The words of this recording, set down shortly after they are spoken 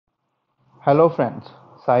Hello friends,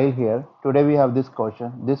 Sahil here. Today we have this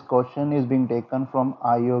question. This question is being taken from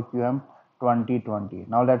IOQM 2020.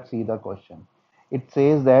 Now let's see the question. It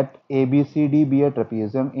says that ABCD be a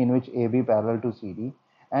trapezium in which AB parallel to CD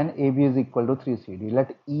and AB is equal to 3CD.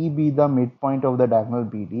 Let E be the midpoint of the diagonal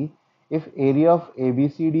BD. If area of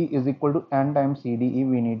ABCD is equal to n times CDE,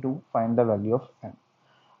 we need to find the value of n.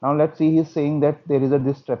 Now let's see, he's saying that there is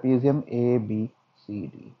this trapezium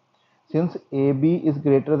ABCD. Since AB is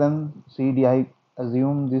greater than CD, I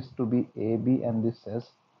assume this to be AB and this as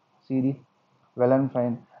CD. Well and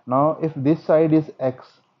fine. Now if this side is X,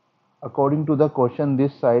 according to the question,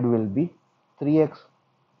 this side will be 3X.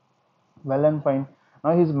 Well and fine.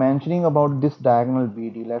 Now he's mentioning about this diagonal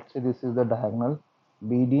BD. Let's say this is the diagonal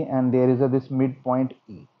BD and there is this midpoint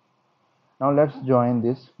E. Now let's join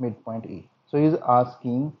this midpoint E. So he is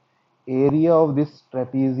asking area of this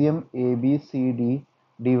trapezium ABCD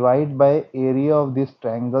divide by area of this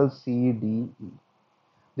triangle CDE.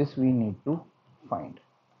 This we need to find.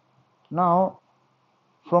 Now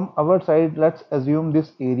from our side, let's assume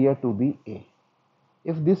this area to be A.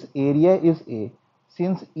 If this area is A,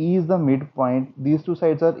 since E is the midpoint, these two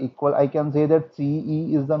sides are equal, I can say that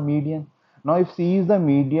CE is the median. Now if C is the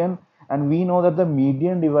median, and we know that the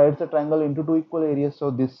median divides the triangle into two equal areas,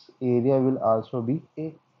 so this area will also be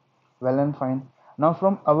A. Well and fine. Now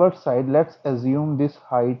from our side, let's assume this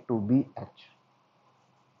height to be H.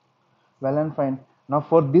 Well and fine. Now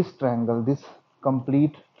for this triangle, this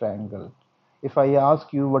complete triangle, if I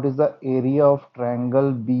ask you what is the area of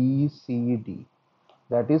triangle BCD,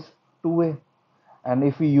 that is 2A. And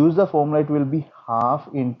if we use the formula, it will be half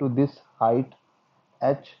into this height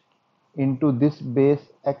H into this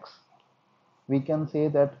base X. We can say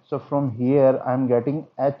that, so from here I'm getting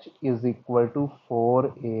H is equal to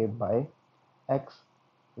 4A by X.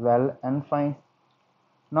 Well and fine.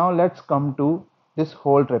 Now let's come to this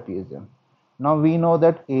whole trapezium. Now we know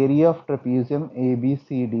that area of trapezium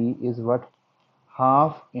ABCD is what?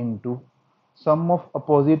 Half into sum of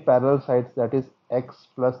opposite parallel sides, that is X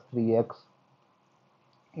plus 3X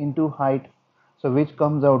into height, so which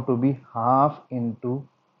comes out to be half into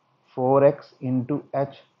 4x into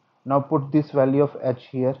h. Now put this value of h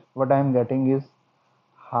here. What I am getting is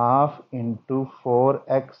half into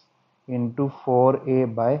 4x into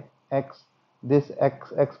 4a by x. This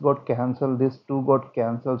x got cancelled, this 2 got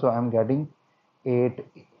cancelled, so I am getting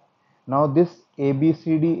 8a. Now this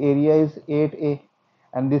ABCD area is 8a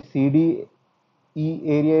and this CDE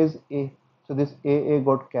area is a, so this AA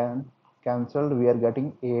got cancelled. We are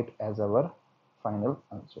getting 8 as our final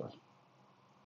answer.